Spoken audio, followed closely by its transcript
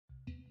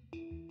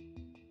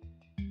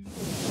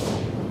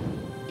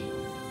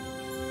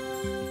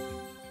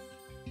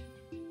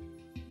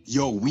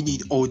Yo, we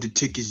need all the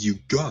tickets you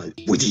got.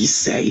 What do you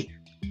say?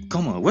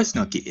 Come on, let's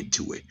not get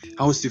into it.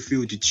 How's it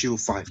feel to chill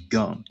 5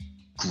 gum?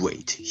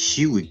 Great,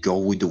 here we go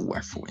with the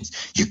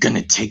reference. You're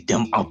gonna take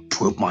them, I'll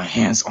put my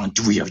hands on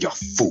 3 of your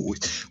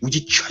fools. Would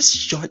you just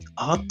shut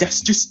up?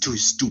 That's just too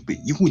stupid.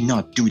 You would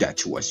not do that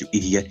to us, you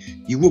idiot.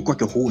 You look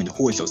like a whole in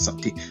horse or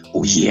something.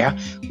 Oh yeah?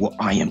 Well,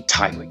 I am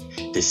Tyler,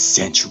 the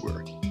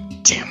Sanctuary.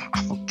 Damn,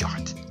 I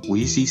forgot. What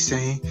is he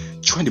saying?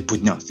 Trying to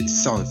pronounce it.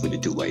 Sorry for the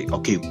delay.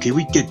 Okay, can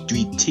we get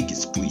 3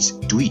 tickets, please?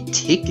 3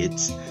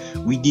 tickets?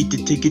 We need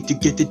the ticket to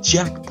get the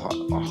jackpot.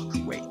 Oh,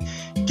 great.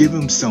 Give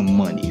him some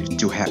money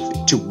to have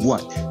it. To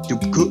what? To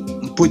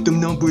put the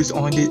numbers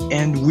on it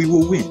and we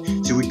will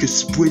win. So we could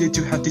split it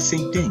to have the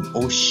same thing.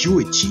 Oh,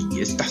 sure,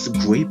 genius. That's a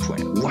great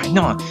plan. Why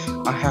not?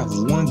 I have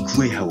one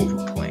great hell of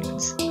a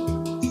plans.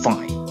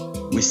 Fine.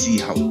 We'll see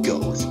how it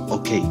goes.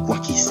 Okay,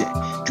 like he said,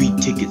 3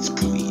 tickets,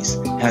 please.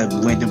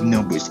 Have random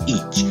numbers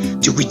each.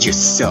 Do it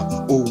yourself.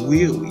 Oh,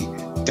 really?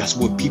 That's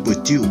what people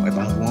do. Am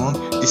I wrong?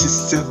 This is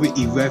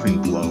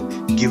 7-Eleven, bro.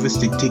 Give us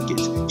the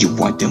tickets. You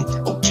want them?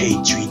 Okay,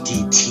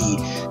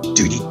 3DT.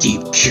 Dirty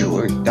Deep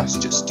Cure. That's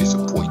just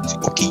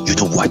disappointing. Okay, you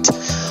know what?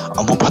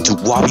 I'm about to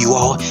rob you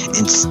all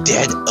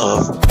instead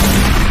of...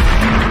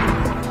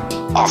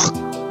 Ah,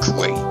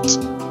 great.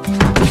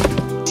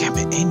 Damn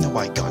it, ain't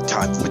nobody got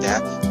time for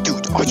that.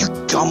 Dude, are you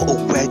dumb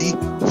already?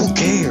 Who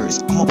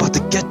cares? I'm about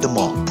to get them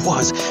all.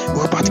 Plus,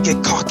 we're about to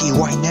get cocky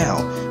right now.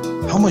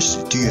 How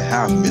much do you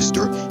have,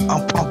 mister?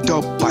 I'm pumped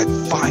up by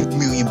 5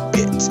 million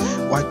bits.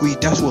 Likely,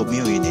 that's what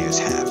millionaires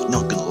have,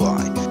 not gonna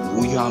lie.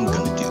 What I'm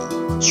gonna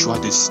do? Try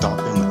to stop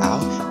him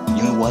out?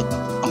 You know what?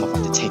 I'm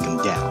about to take him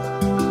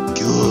down.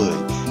 Good,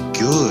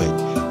 good.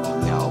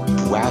 Now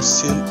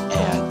blast him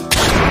and...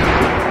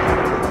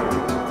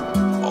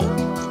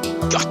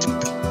 Oh, got to be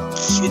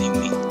kidding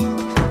me.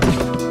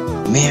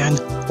 Man,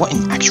 what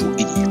an actual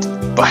idiot.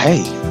 But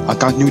hey, I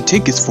got new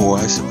tickets for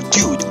us.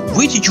 Dude,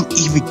 where did you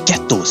even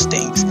get those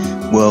things?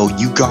 Well,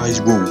 you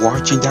guys were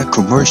watching that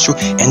commercial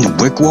and the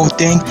Rickroll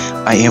thing.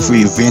 I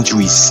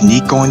eventually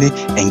sneak on it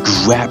and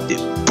grabbed it.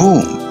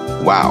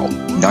 Boom. Wow,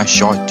 nice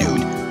shot,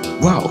 dude.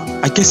 Wow,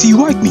 I guess you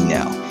like me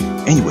now.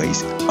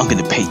 Anyways, I'm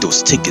gonna pay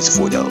those tickets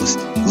for those.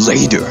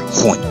 Later,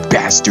 horn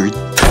bastard.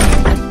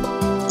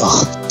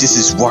 Ugh, this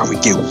is why we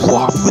get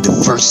robbed for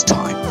the first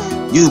time.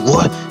 You know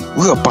what?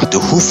 We're about to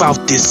hoof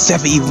out this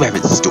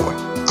 7-Eleven store.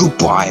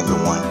 Goodbye,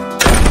 everyone.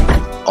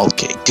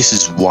 Okay, this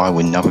is why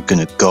we're never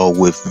gonna go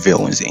with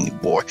villains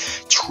anymore.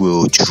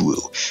 True,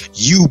 true.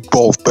 You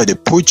both better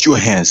put your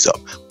hands up,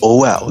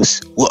 or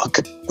else, look,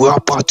 we're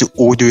about to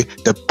order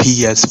the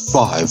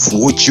PS5.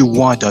 What you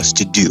want us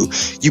to do?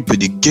 You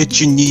better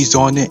get your knees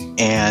on it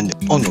and...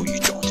 Oh no, you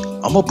don't.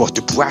 I'm about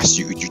to blast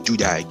you if you do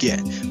that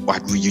again.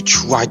 Like when you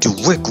tried to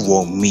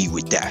rickroll me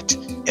with that.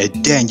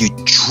 And then you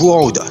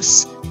trolled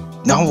us.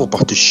 Now I'm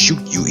about to shoot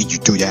you if you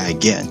do that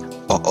again.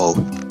 Uh-oh.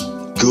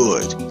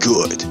 Good,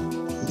 good.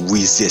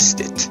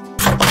 Resist it.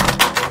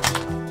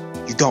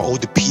 You got all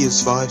the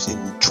PS5s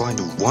and trying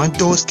to run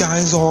those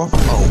guys off?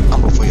 Oh,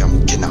 I'm afraid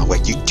I cannot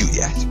let you do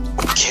that.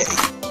 Okay,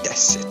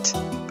 that's it.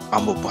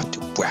 I'm about to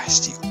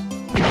blast you.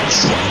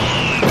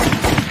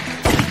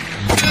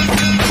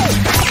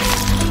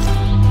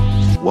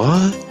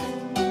 What?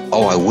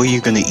 Oh, what are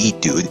you gonna eat,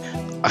 dude?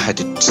 I had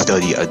to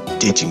study a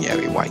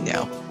dictionary right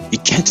now. You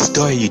can't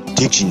study a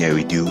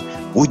dictionary, dude.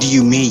 What do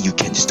you mean you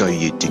can't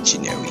study a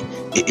dictionary?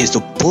 It is a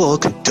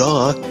book,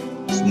 duh.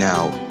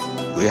 Now,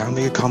 when I'm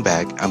gonna come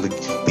back, I'm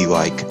gonna be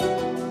like,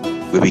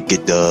 when we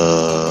get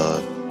the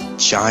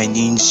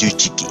Chinese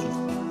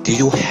chicken. They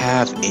don't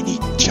have any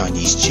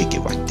Chinese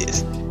chicken like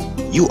this.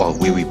 You are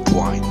really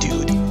blind,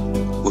 dude.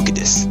 Look at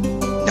this.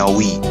 Now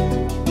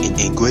in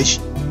English,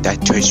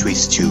 that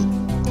translates to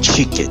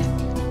chicken.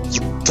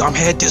 You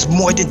dumbhead, there's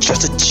more than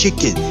just a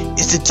chicken.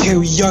 It's a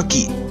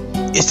teriyaki.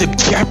 It's a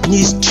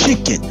Japanese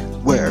chicken.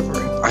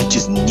 Wherever, I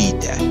just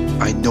need that.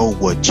 I know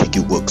what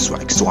chicken looks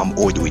like, so I'm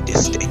ordering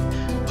this thing.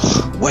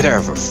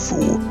 Whatever,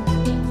 fool.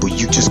 But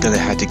you just gonna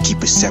have to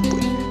keep it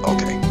separate.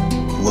 Okay.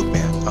 Look,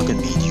 man, I'm gonna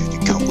need you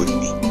to come with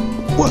me.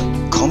 What?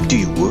 Come to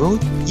your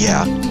world?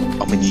 Yeah, I'm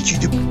gonna need you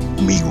to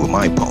meet with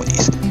my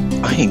ponies.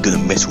 I ain't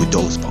gonna mess with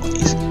those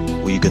ponies.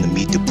 Well, you're gonna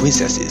meet the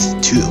princesses,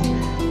 too.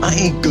 I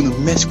ain't gonna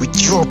mess with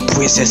your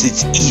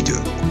princesses either.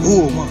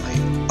 Who am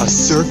I? A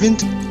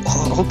servant?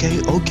 Oh, okay.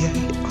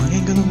 I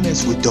ain't gonna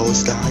mess with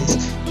those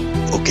guys.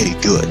 Okay,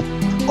 good.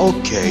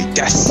 Okay,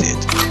 that's it.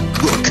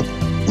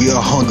 Look, we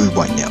are hungry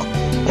right now.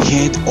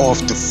 Hand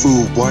off the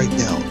food right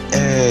now.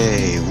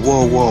 Hey,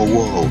 whoa.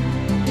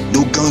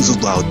 No guns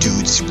allowed,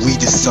 dudes. Read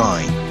the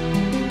sign.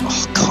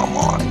 Oh, come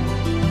on.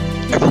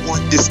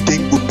 Everyone, this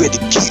thing will better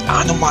get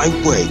out of my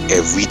way.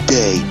 Every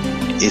day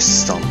is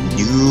some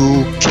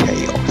new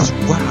chaos.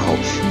 Wow.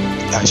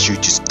 I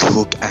should just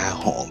cook at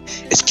home.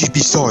 Excuse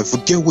me, sorry,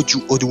 forget what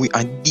you ordering.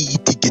 I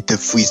need to get the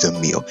freezer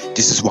meal.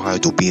 This is why I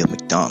don't be at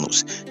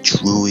McDonald's.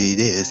 True it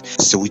is.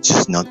 So it's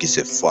just nuggets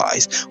and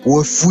fries.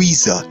 Or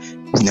freezer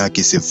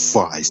nuggets and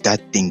fries.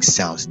 That thing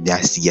sounds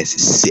nasty as a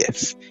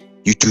sif.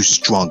 You're too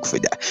strong for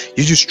that.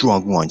 You're too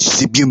strong one.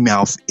 Zip your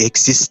mouth,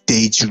 exit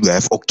stage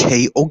left.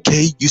 Okay,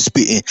 you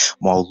spitting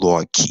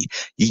malarkey.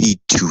 You need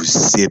to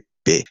zip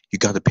it. You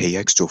gotta pay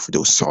extra for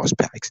those sauce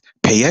packs.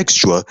 Pay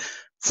extra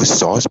for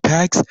sauce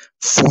packs?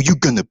 Fool, you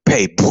gonna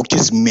pay,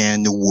 brokest man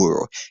in the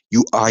world.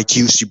 Your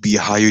IQ should be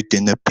higher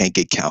than a bank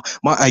account.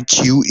 My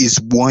IQ is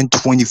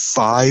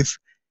 125.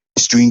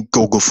 String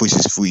Gogo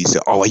versus Freezer.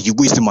 Alright, you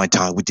wasting my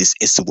time with this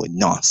insolent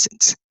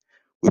nonsense.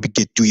 We could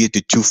get 3 of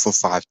the 2 for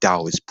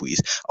 $5,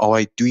 please.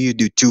 Alright, 3 of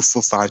the 2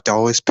 for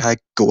 $5 pack.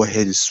 Go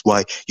ahead and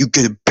swipe. You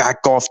gotta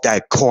back off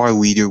that car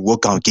leader. We're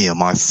gonna get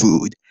my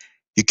food.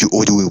 You can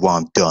order it while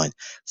I'm done.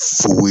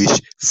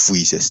 Foolish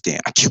Freezer stand.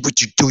 I can't what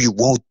you do your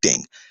own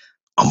thing.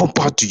 I'm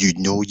about to,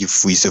 your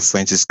Freezer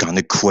friends is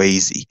kinda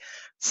crazy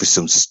for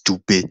some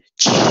stupid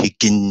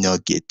chicken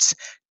nuggets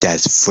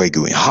that's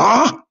fragrant.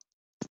 Huh?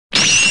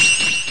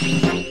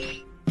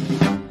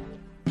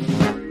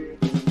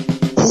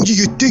 Who do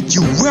you think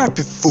you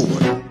rapping for?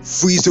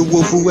 Freezer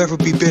will forever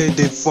be better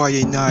than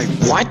Friday Night.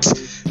 What?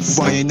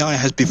 Friday Night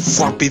has been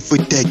flopping for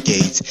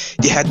decades.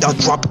 They had not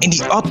dropped any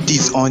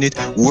updates on it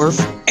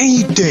worth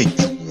anything.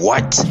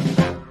 What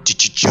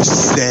did you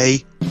just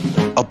say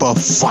about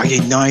Friday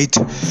Night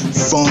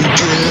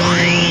Funkin'?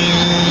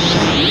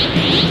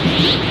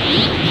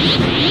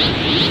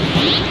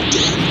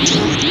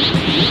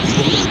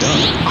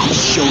 I'll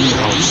show you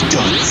how it's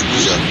done,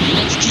 Freezer.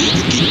 You can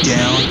either get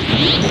down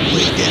or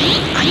lay down.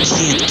 I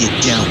can't get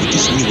down with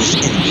this newest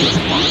enemy of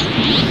mine.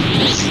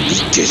 You'll be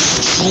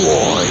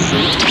destroyed.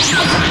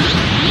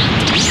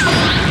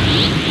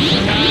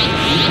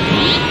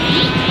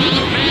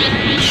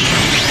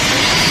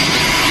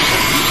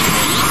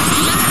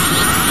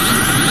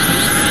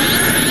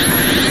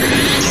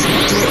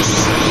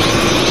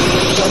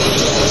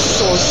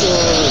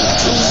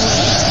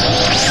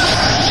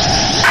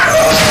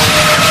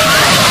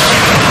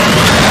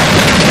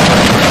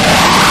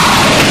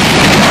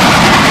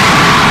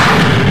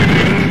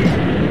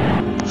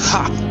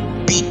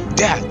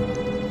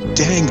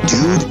 Dang,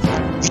 dude,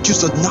 you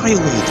just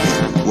annihilated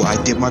me. Well, I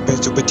did my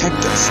best to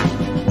protect us.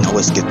 Now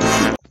let's get the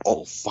food.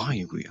 Oh,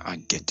 finally, I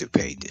get to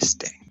pay this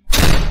thing.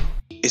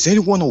 Is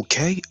anyone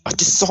okay? I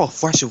just saw a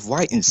flash of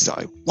light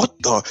inside. What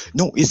the?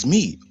 No, it's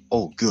me.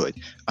 Oh, good.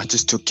 I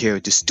just took care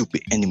of the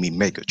stupid enemy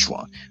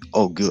Megatron.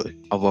 Oh, good.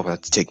 I'm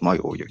about to take my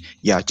order.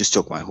 Yeah, I just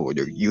took my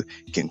order. You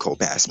can call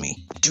past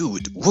me.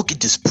 Dude, look at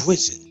this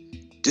prison.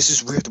 This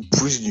is where the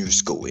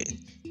prisoners go in.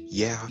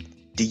 Yeah.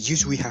 They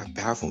usually have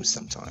bathrooms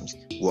sometimes.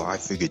 Well, I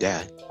figured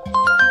that.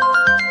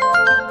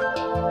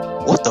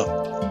 What the?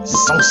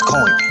 Someone's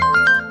calling me.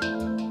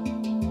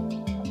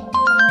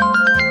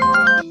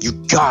 You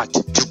got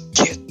to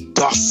get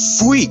the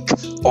freak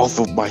off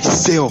of my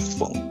cell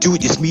phone.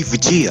 Dude, it's me,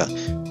 Vegeta.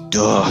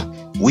 Duh.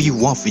 What do you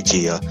want,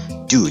 Vegeta?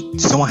 Dude,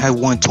 someone had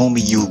one told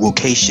me your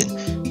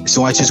location.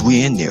 So I just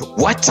went in there.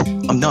 What?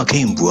 I'm not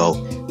kidding, bro.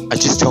 I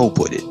just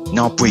teleported.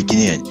 Now I'm breaking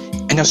in.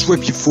 And I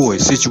swept you for it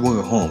since you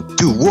were home.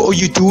 Dude, what are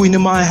you doing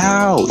in my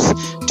house?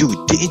 Dude,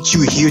 didn't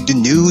you hear the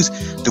news?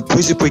 The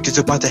prison break is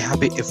about to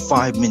happen in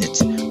 5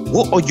 minutes.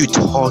 What are you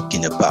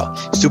talking about?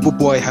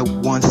 Superboy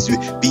wants to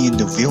be in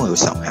the villain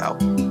somehow.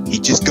 He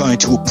just got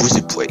into a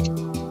prison break.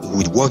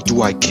 What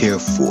do I care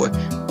for?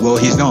 Well,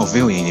 he's not a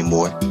villain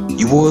anymore.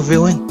 You were a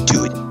villain?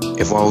 Dude,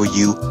 if I were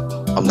you,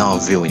 I'm not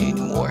a villain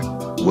anymore.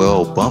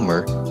 Well,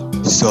 bummer.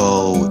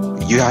 So,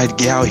 you gotta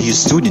get out here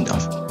soon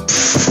enough.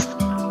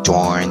 Pfft,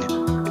 darn.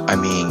 I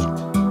mean,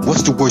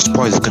 what's the worst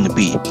part is gonna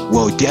be?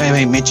 Well, did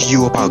I mention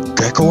you about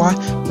Kakarot?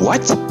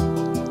 What?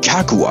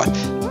 Kakarot?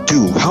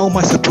 Dude, how am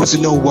I supposed to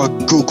know what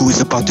Goku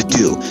is about to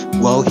do?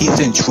 Well, he's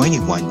in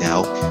training right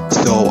now,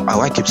 so I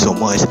like him so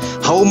much.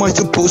 How am I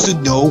supposed to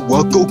know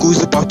what Goku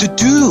is about to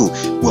do?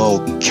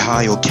 Well,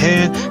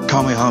 Kaioken,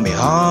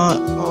 Kamehameha.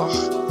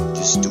 Ugh,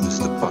 this dude is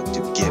about to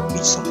get me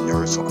some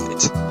nerves on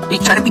it.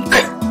 He's trying to be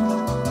great.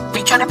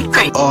 He's trying to be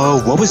great.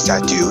 What was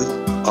that,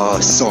 dude?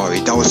 Sorry,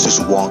 that was just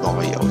wrong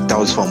audio. That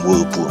was from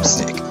Will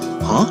Boomstick.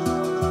 Huh?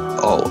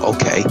 Oh,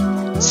 okay.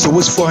 So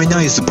what's Friday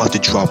Night is about to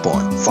drop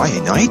on?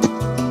 Friday Night?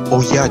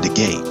 Oh yeah, the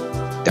game.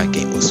 That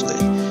game was lit.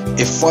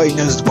 If Friday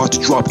Night is about to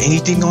drop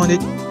anything on it,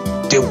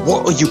 then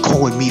what are you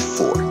calling me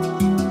for?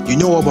 You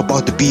know I'm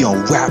about to be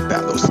on rap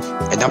battles,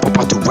 and I'm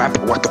about to rap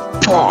like a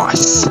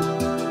boss.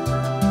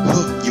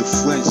 Your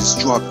friends just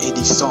drop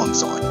any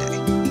songs on day.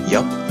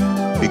 Yep,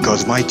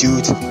 because my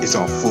dude is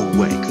on full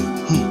length.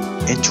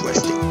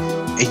 Interesting.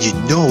 And you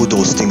know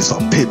those things are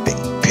pipping.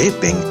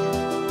 Pipping?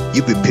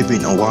 You've been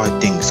pipping a lot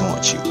of things,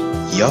 aren't you?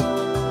 Yup.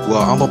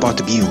 Well, I'm about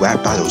to be in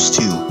rap battles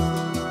too.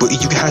 But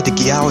you had to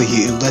get out of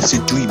here in less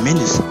than 3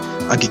 minutes.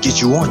 I could get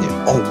you on it.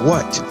 On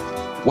what?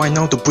 Why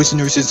now the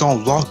prisoners is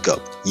on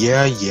lockup?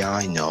 Yeah,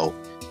 I know.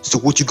 So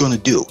what you gonna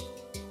do?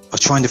 I'm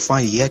trying to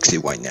find the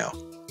exit right now.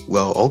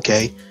 Well,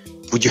 okay.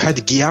 But you had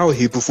to get out of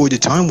here before the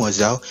time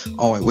was out.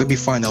 Alright, let me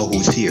find out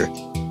who's here.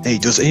 Hey,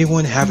 does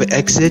anyone have an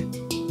exit?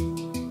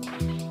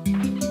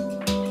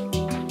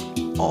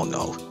 Oh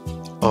no.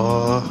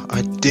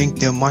 I think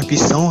there might be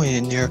someone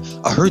in there.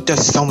 I heard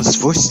that's someone's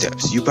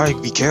footsteps. You better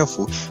be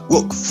careful.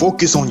 Look,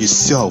 focus on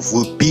yourself.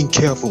 We're being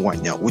careful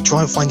right now. We're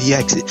trying to find the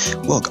exit.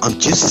 Look, I'm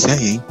just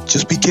saying,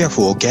 just be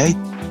careful, okay?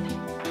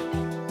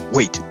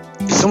 Wait,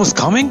 is someone's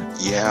coming?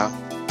 Yeah,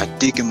 I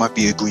think it might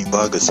be a green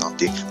bug or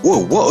something.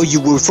 Whoa, what are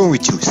you referring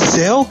to?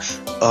 Cell?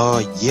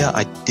 Yeah,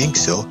 I think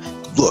so.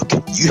 Look,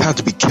 you have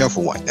to be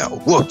careful right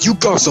now. Look, you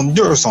got some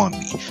nerves on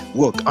me.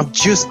 Look, I'm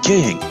just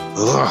kidding.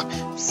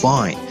 Ugh,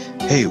 fine.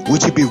 Hey,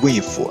 what you be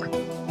waiting for?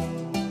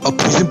 A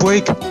prison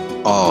break?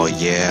 Oh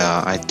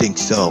yeah, I think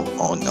so.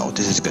 Oh no,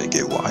 this is gonna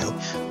get wild.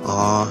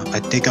 I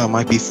think I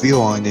might be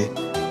feeling it.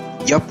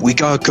 Yep, we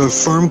got a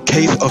confirmed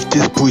case of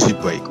this prison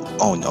break.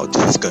 Oh no,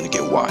 this is gonna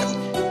get wild.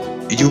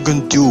 You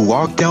gonna do a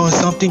lockdown or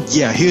something?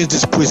 Yeah, here's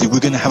this prison. We're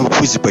gonna have a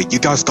prison break. You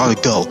guys gotta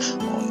go.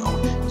 Oh no,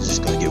 this is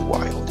gonna get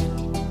wild.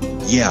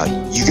 Yeah,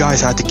 you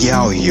guys have to get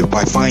out of here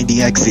by finding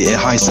the exit and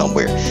hide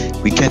somewhere.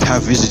 We can't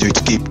have visitors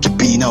keep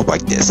beating up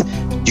like this.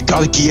 You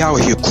gotta get out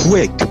of here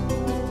quick.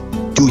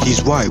 Dude,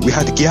 he's right. We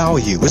have to get out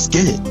of here. Let's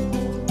get it.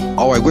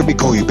 Alright, let me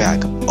call you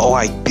back.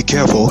 Alright, be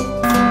careful.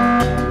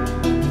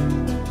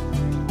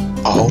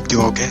 I hope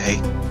you're okay.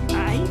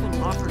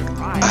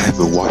 I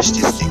haven't watched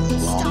this thing in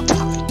a long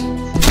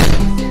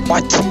time.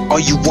 What are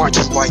you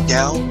watching right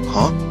now?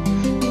 Huh?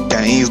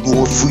 That ain't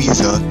Lord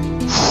Frieza.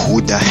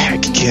 Who the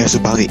heck cares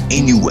about it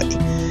anyway?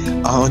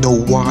 I don't know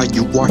why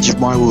you watch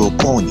My Little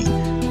Pony.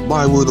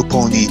 My Little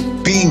Pony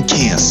being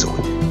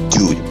cancelled.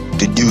 Dude,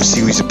 the new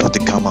series is about to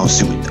come out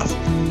soon enough.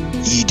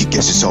 You need to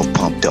get yourself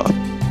pumped up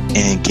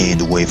and gain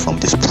away from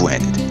this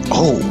planet.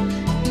 Oh,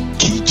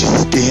 can you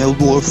just stand,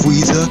 Lord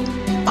Frieza?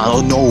 I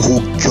don't know who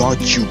got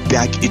you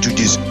back into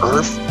this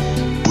earth,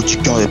 but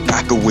you gotta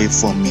back away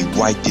from me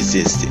right this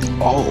instant.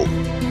 Oh,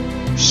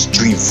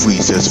 Stream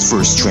Frieza's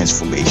first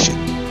transformation.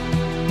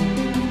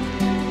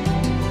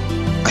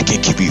 I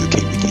can't keep you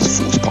okay with these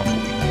fools, probably.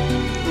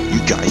 You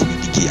guys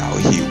need to get out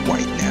of here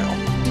right now.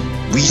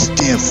 We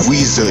stand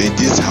Frieza in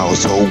this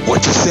household.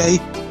 What you say?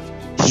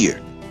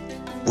 Here.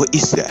 What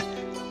is that?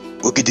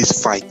 Look at this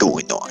fight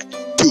going on.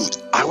 Dude,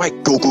 I like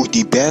Goku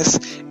the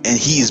best, and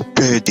he is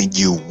better than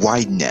you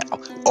right now.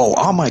 Oh,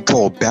 I might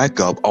call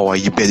backup. Oh,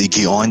 you better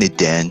get on it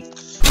then.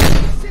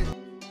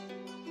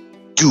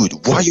 Dude,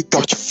 why you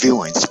got your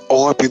feelings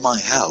all up in my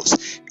house?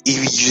 If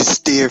you just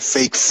stare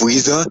fake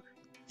Frieza,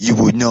 you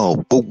would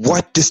know. But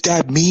what does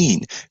that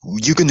mean?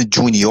 You're gonna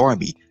join the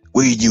army.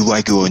 Whether you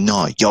like it or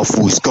not, y'all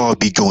fools gotta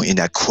be going in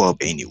that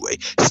club anyway.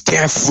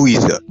 Stand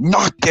Frieza,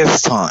 not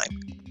this time.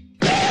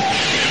 What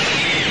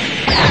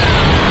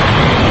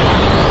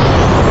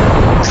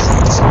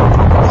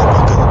am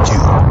I gonna do?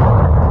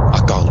 I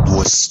got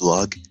Lord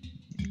Slug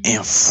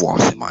and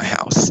Frost in my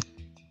house.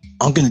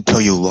 I'm gonna tell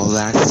you the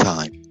last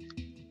time.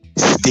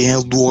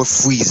 Stand Lord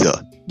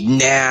Frieza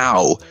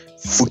now.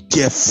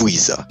 Forget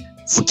Frieza.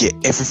 Forget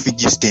everything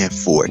you stand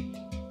for.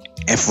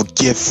 And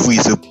forget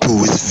Frieza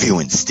Pooh's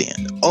villain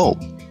stand. Oh,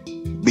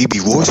 maybe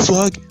Lord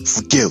Slug?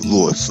 Forget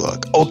Lord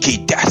Slug.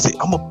 Okay, that's it.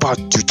 I'm about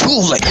to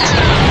too late.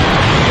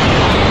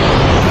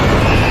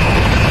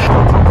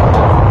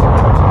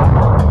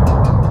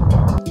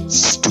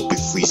 Stupid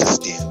Frieza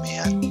stand,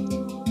 man.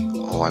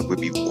 Oh, I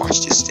would be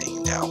watch this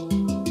thing now.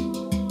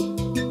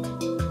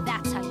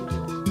 That's how you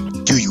do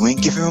it. Dude, you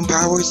ain't giving him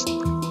powers?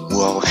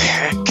 Well,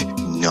 heck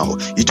no.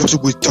 You thought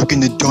we're stuck in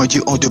the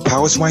dungeon under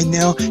powers right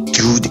now?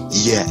 Dude,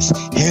 yes.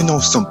 Hand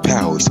off some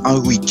powers. I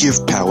will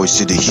give powers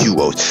to the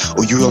heroes.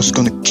 Or you're also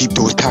gonna keep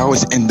those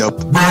powers and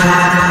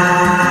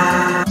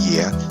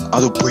yeah, I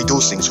don't play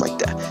those things like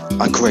that.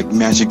 I collect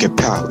magic and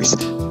powers.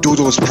 Do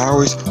those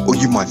powers, or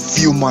you might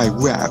feel my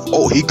wrath.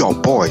 Oh, he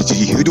got bars. Did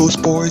you hear those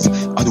bars?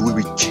 I don't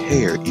really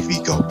care if he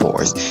got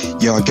bars.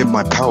 Yeah, I get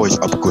my powers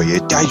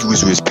upgraded. That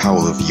useless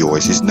power of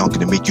yours is not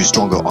gonna make you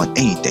stronger on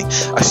anything.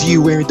 I see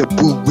you wearing the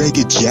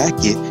blue-ragged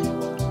jacket.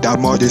 That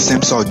Mother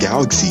Samsung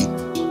Galaxy.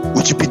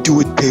 What you be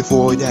doing to pay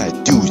for all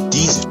that? Dude,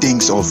 these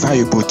things are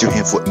valuable to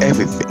him for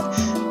everything.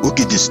 Look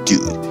at this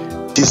dude.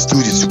 This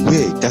dude is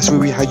rigged. That's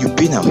really how you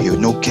been out here,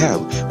 no cap.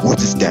 What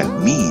does that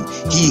mean?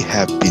 He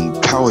have been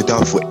powered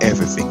up for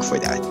everything for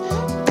that.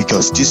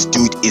 Because this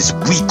dude is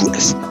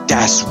weakless.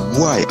 That's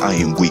why I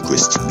am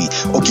weakless to me.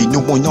 Okay,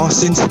 no more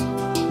nonsense.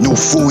 No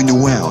fooling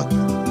around.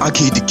 I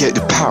came to get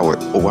the power.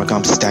 Or like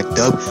I'm stacked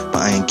up, but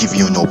I ain't giving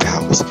you no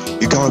powers.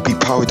 You gotta be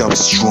powered up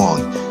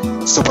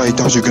strong. Somebody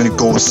thought you're gonna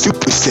go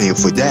Super Saiyan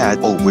for that.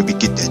 Oh, let me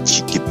get that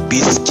chicken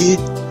biscuit.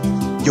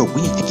 Yo,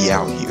 we need to get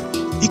out of here.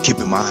 You came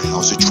in my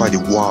house to try to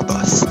rob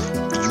us.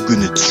 You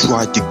gonna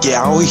try to get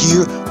out of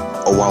here?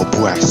 Oh, I'll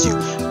blast you.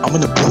 I'm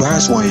gonna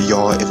blast one of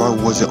y'all if I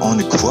wasn't on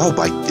the club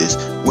like this.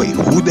 Wait,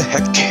 who the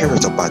heck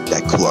cares about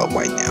that club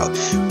right now?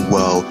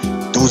 Well,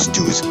 those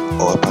dudes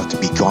are about to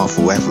be gone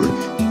forever.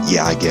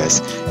 Yeah, I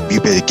guess. You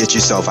better get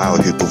yourself out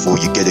of here before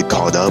you get it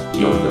caught up.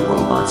 Yo, the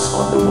robot's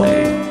on the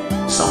way.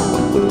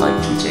 Someone would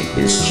like to take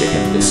this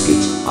chicken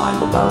biscuit.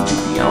 I'm about to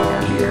be out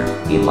of here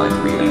in like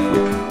really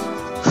quick.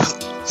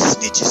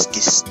 Snitches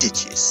get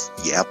stitches.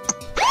 Yep.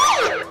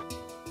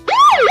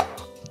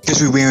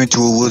 Guess we ran into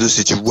a little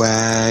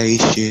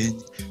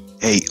situation.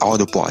 Hey,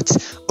 Autobots,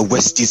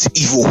 arrest this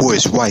evil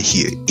horse right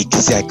here.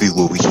 Exactly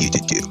what we're here to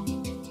do.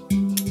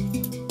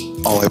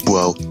 Alright,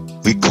 bro.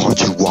 We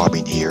caught you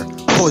robbing here.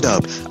 Hold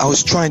up, I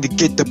was trying to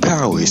get the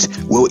powers.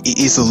 Well, it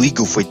is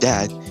illegal for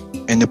that.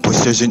 And the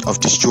possession of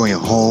destroying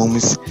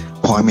homes,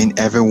 harming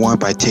everyone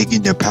by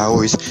taking their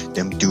powers,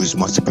 them dudes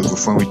must have been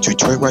referring to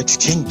Treyarch's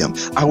kingdom.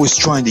 I was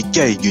trying to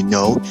get it, you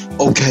know.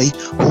 Okay,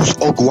 whose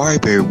Oak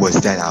Library was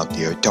that out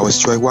there? That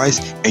was Treyarch's,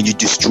 and you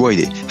destroyed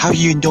it. How do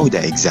you know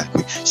that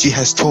exactly? She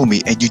has told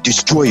me, and you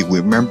destroyed it,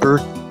 remember?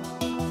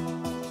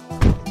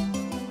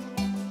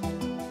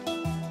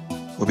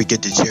 Where we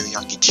get the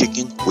teriyaki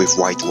chicken with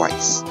white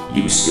rice.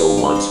 You still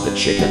want the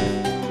chicken?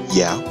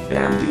 Yeah.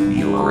 Damn,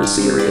 you are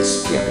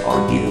serious,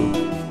 aren't you?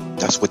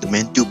 That's what the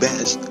men do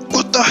best.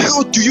 What the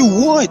hell do you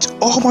want?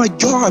 Oh my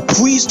god,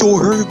 please don't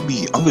hurt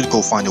me. I'm gonna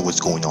go find out what's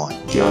going on.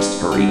 Just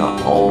hurry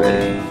up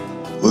already.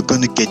 We're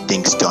gonna get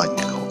things done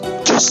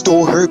now. Just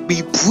don't hurt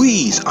me,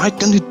 please. I'm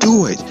gonna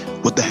do it.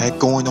 What the heck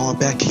going on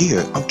back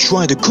here? I'm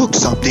trying to cook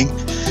something,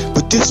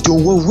 but this door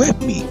won't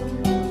let me.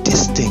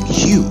 This thing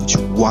huge.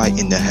 Why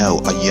in the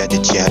hell are you at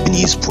the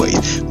Japanese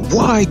place?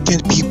 Why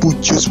can't people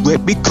just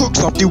let me cook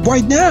something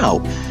right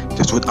now?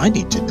 That's what I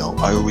need to know.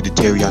 I ordered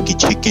the teriyaki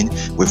chicken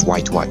with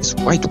white rice.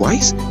 White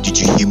rice? Did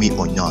you hear me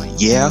or not?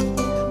 Yeah?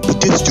 But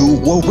this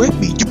dude won't let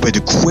me. You better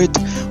quit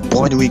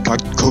bothering our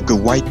cooker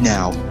right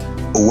now,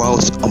 or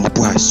else I'ma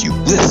blast you.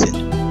 Listen,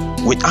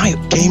 when I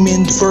came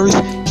in first,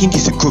 he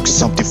needs to cook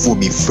something for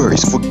me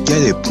first.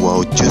 Forget it,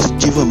 bro. Just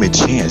give him a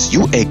chance.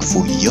 You egg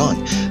Foo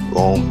Young.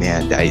 Oh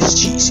man, that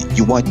is cheesy.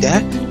 You want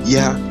that?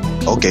 Yeah?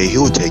 Okay,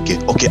 he'll take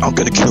it. Okay, I'm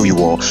gonna kill you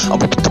all. I'm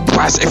gonna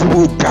blast every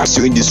little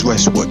bastard in this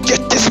restaurant.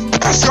 Get this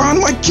bastard out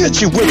of my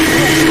kitchen!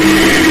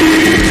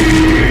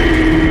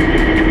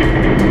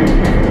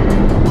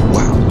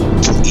 Wow,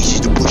 too easy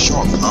to push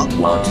off, huh?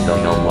 What the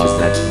hell was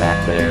that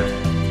back there?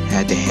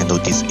 Had to handle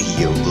this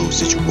little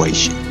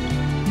situation.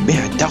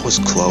 Man, that was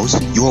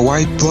close. You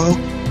alright, bro?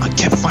 I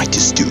can't fight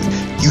this dude.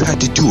 You had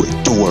to do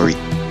it. Don't worry.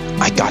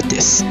 I got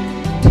this.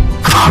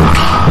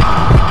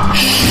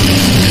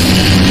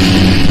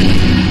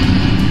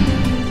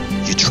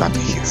 You're trapped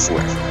here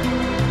forever.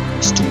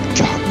 This dude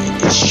got me in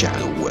this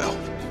shadow well.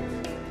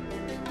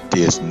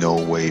 There's no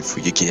way for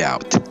you to get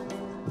out.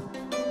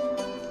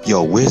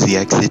 Yo, where's the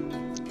exit?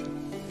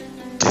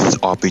 This is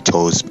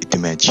Obito's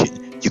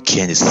dimension. You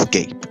can't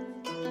escape.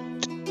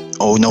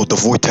 Oh no, the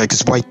vortex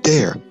is right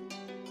there.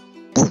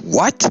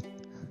 What?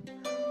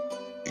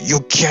 You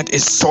can't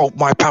assault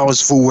my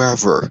powers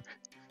forever.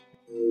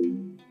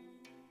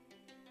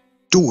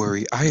 Don't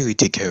worry, I already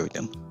take care of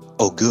them.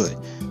 Oh good.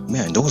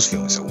 Man, those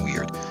feelings are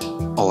weird.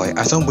 Alright,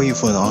 as I'm waiting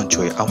for an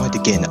entree, I want to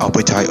get an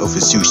appetite of a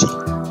sushi.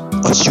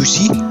 A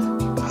sushi?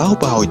 How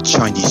about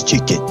Chinese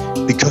chicken?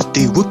 Because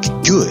they look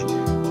good.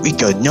 We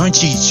got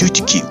Nanji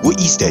Suzuki. What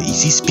is that?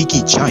 Is he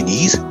speaking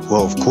Chinese?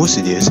 Well, of course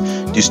it is.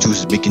 This dude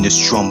is making a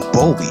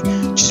stromboli.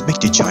 Just make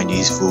the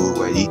Chinese food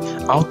ready.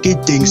 I'll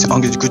get things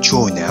under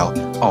control now.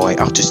 Alright,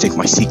 I'll just take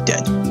my seat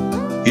then.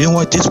 You know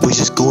what? This place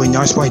is going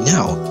nice right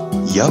now.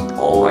 Yup.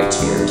 Alright,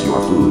 here's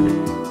your food.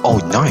 Oh,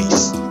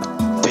 nice.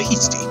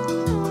 Tasty.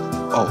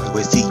 Oh,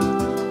 where's he?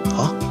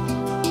 Huh?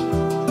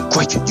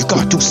 Quick, you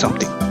gotta do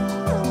something.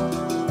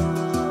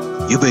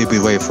 You better be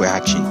ready for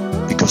action,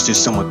 because there's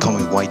someone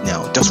coming right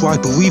now. That's why I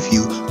believe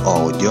you.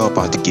 Oh, they're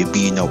about to get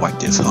beaten up like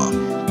this, huh?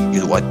 You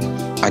know what?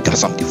 I got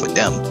something for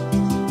them.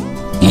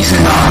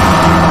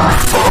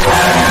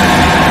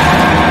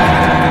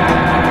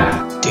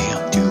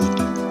 Damn, dude.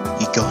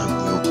 He got him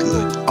real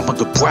good. I'm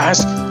gonna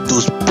blast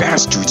those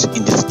bastards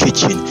in this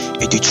kitchen,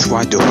 and they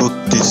try to hook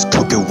this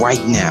cooker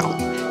right now.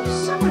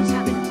 Someone's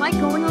having a fight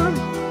going on.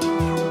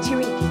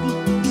 Teriyaki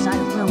beef inside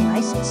of real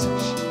rice and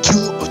such. Two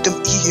of them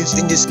idiots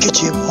in this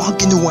kitchen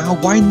walking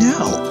around right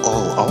now.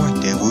 Oh,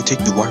 alright then, we'll take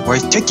the white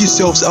rice. Take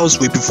yourselves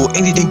elsewhere before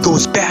anything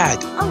goes bad.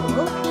 Oh,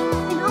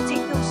 okay. Then I'll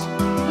take those.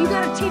 You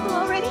got a table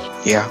already?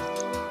 Yeah,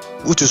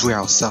 we'll just wait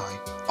outside.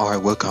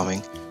 Alright, we're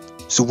coming.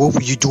 So what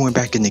were you doing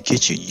back in the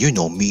kitchen? You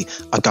know me,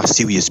 I got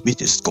serious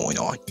business going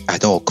on.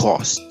 At all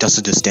costs, that's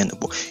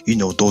understandable. You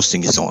know those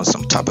things on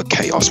some type of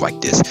chaos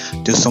like this.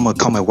 There's someone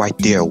coming right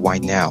there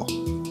right now.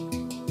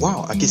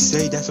 Wow, I can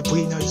say that's a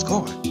pretty nice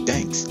car.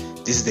 Thanks.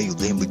 This is a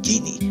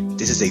Lamborghini.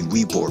 This is a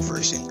reborn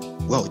version.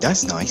 Well,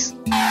 that's nice.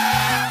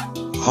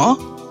 Huh?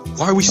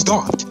 Why are we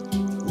stopped?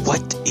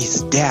 What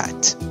is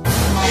that?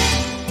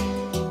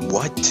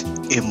 What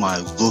am I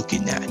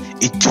looking at?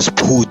 It just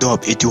pulled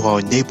up into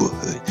our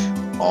neighborhood.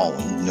 Oh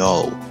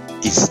no,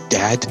 is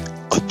that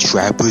a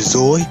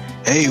trapezoid?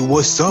 Hey,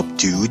 what's up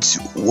dudes?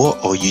 What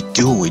are you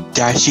doing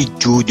dashing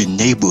through the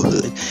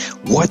neighborhood?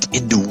 What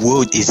in the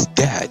world is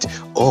that?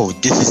 Oh,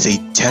 this is a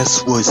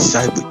Tesla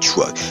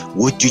Cybertruck.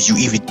 What did you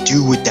even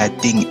do with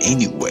that thing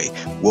anyway?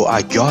 Well,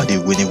 I got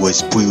it when it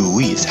was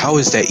pre-released. How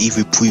is that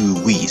even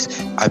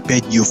pre-released? I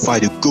bet your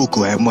fighter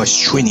Goku had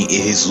much training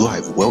in his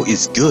life. Well,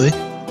 it's good.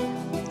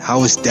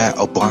 How is that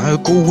a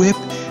bionicle whip?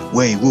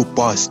 Wait, we're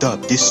bossed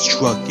up. This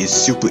truck is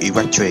super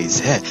electric as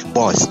heck.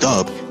 Bossed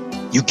up?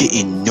 You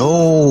getting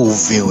no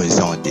villains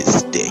on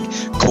this thing.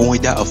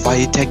 Calling that a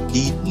fire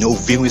technique, no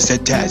villains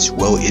attached.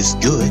 Well, it's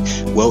good.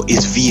 Well,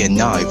 it's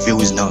V&I,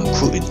 villains not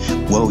included.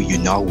 Well, you're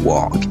not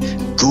wrong.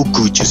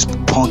 Goku just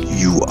punked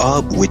you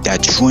up with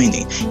that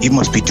training. He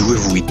must be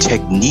delivering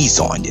techniques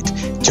on it.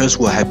 Just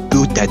what have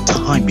built that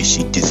time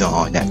machine design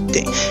on that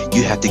thing.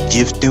 You have to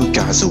give them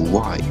guys a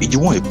ride. If you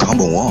want to come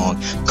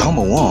along.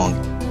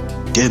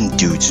 Them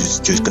dudes is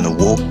just gonna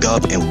walk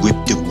up and whip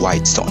the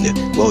lights on it.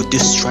 Well,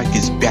 this strike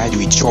is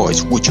battery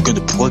charged. What, you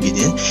gonna plug it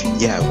in?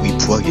 Yeah, we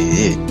plug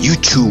it in. You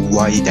two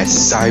wired that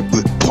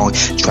cyberpunk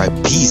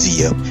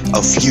trapezium,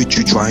 a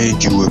future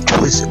triangular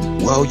prism.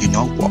 Well, you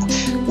know what?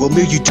 Well,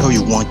 maybe you tell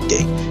you one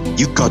thing.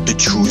 You got the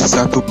true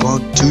cyberpunk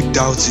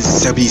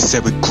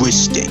 2077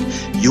 glitch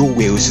thing. Your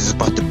wheels is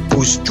about to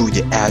push through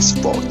the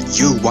asphalt.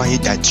 You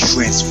wired that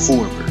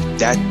transformer.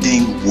 That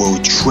thing will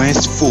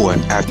transform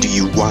after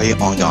you wire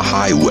on the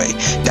highway.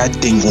 That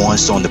thing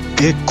wants on the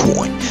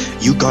Bitcoin.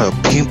 You gotta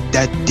pimp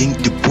that thing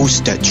to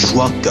boost that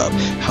truck up.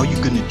 How you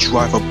gonna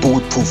drive a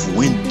bulletproof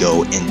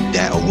window in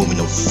that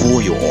aluminum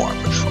foil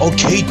armor?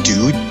 Okay,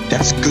 dude,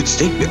 that's a good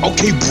statement.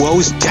 Okay,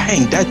 bros,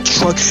 dang, that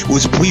truck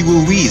was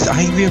pre-released.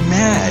 I ain't even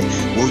mad.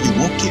 Well, you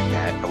won't get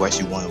mad unless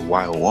you want to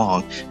ride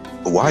along.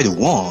 Ride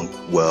along?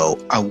 Well,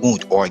 I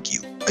won't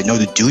argue.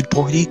 Another dude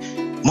party?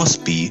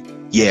 Must be.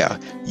 Yeah,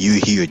 you're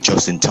here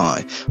just in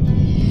time.